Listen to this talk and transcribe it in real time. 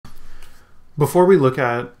Before we look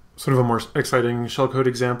at sort of a more exciting shellcode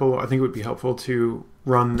example, I think it would be helpful to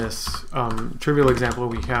run this trivial example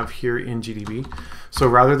we have here in GDB. So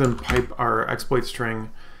rather than pipe our exploit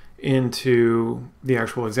string into the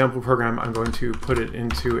actual example program, I'm going to put it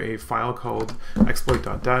into a file called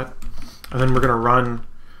exploit.dat, and then we're going to run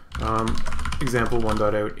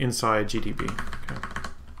example1.out inside GDB. Okay.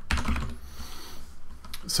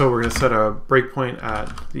 So we're going to set a breakpoint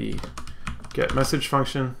at the get message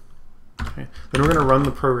function. Okay. Then we're going to run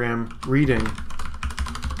the program reading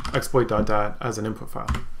exploit.dat as an input file.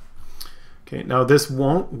 Okay. Now this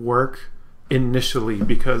won't work initially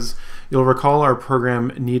because you'll recall our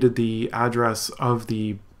program needed the address of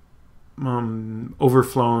the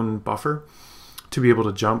overflown buffer to be able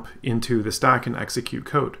to jump into the stack and execute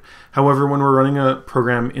code. However, when we're running a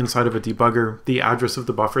program inside of a debugger, the address of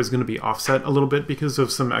the buffer is going to be offset a little bit because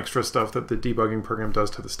of some extra stuff that the debugging program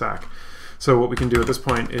does to the stack. So what we can do at this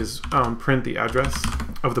point is print the address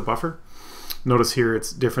of the buffer. Notice here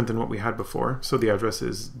it's different than what we had before. So the address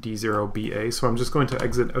is D0BA. So I'm just going to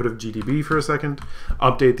exit out of GDB for a second,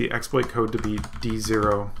 update the exploit code to be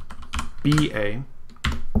D0BA,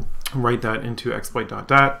 write that into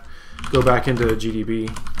exploit.dat, go back into GDB.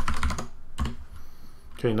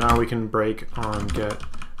 Okay, now we can break on get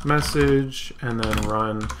message and then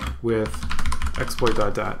run with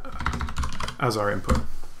exploit.dat as our input.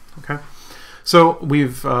 Okay. So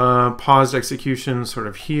we've paused execution sort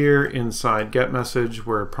of here inside get message.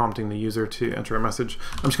 We're prompting the user to enter a message.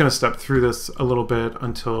 I'm just going to step through this a little bit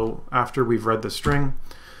until after we've read the string.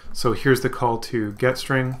 So here's the call to get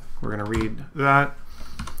string. We're going to read that.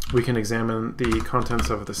 We can examine the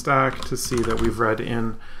contents of the stack to see that we've read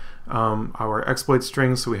in our exploit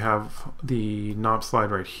string. So we have the NOP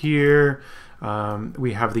slide right here.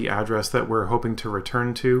 We have the address that we're hoping to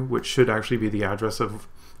return to, which should actually be the address of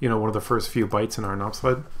one of the first few bytes in our NOP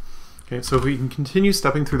slide. Okay, so if we can continue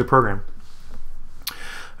stepping through the program,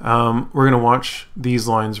 we're going to watch these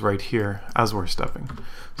lines right here as we're stepping.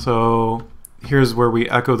 So here's where we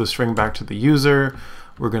echo the string back to the user.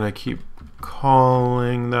 We're going to keep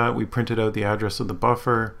calling that. We printed out the address of the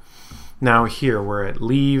buffer. Now here we're at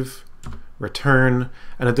leave, return,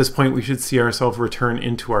 and at this point we should see ourselves return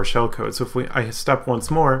into our shellcode. So if I step once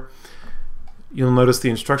more, you'll notice the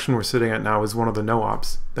instruction we're sitting at now is one of the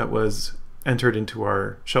no-ops that was entered into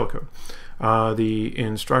our shellcode. The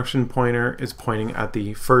instruction pointer is pointing at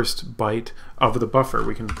the first byte of the buffer.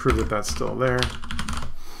 We can prove that that's still there.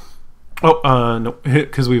 Oh, no,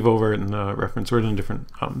 because we've overwritten the reference. We're in a different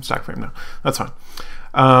stack frame now. That's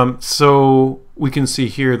fine. So we can see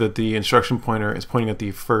here that the instruction pointer is pointing at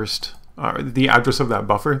the first, the address of that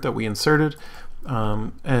buffer that we inserted,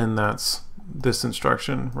 and that's this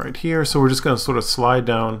instruction right here. So we're just going to sort of slide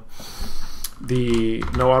down the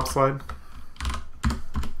no-op slide.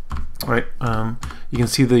 Right. You can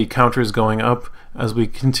see the counter is going up as we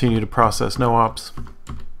continue to process no-ops.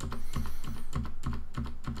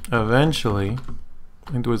 Eventually,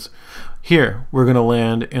 I think it was here, we're going to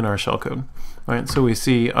land in our shellcode. Right. So we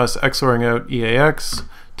see us XORing out EAX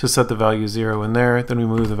to set the value 0 in there. Then we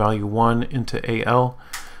move the value 1 into AL,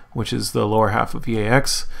 which is the lower half of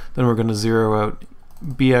EAX. Then we're going to zero out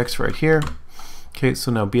BX right here. Okay,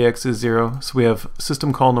 so now BX is 0. So we have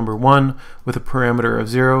system call number 1 with a parameter of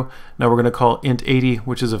 0. Now we're going to call int 80,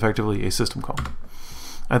 which is effectively a system call.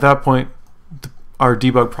 At that point, our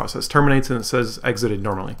debug process terminates and it says exited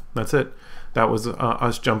normally. That's it. That was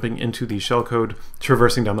us jumping into the shellcode,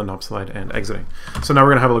 traversing down the NOP slide and exiting. So now we're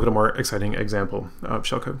going to have a look at a more exciting example of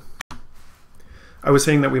shellcode. I was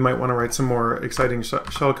saying that we might want to write some more exciting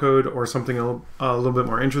shellcode or something a little bit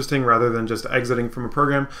more interesting rather than just exiting from a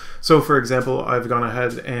program. So for example, I've gone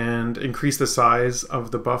ahead and increased the size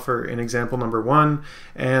of the buffer in example number 1,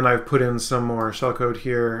 and I've put in some more shellcode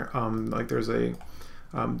here. Like there's the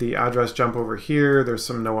address jump over here, there's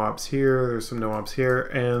some no-ops here, there's some no-ops here,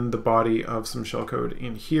 and the body of some shellcode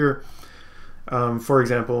in here. For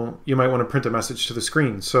example, you might want to print a message to the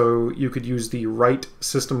screen. So you could use the write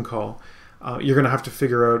system call. You're going to have to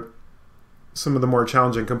figure out some of the more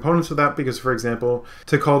challenging components of that because, for example,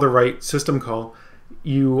 to call the write system call,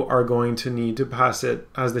 you are going to need to pass it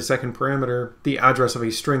as the second parameter the address of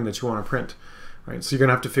a string that you want to print. Right? So you're going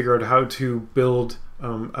to have to figure out how to build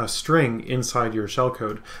a string inside your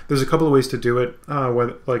shellcode. There's a couple of ways to do it,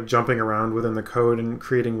 like jumping around within the code and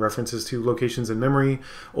creating references to locations in memory,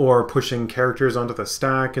 or pushing characters onto the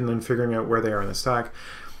stack and then figuring out where they are in the stack.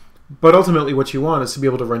 But ultimately what you want is to be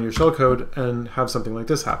able to run your shellcode and have something like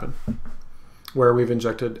this happen, where we've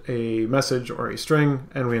injected a message or a string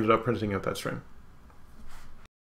and we ended up printing out that string.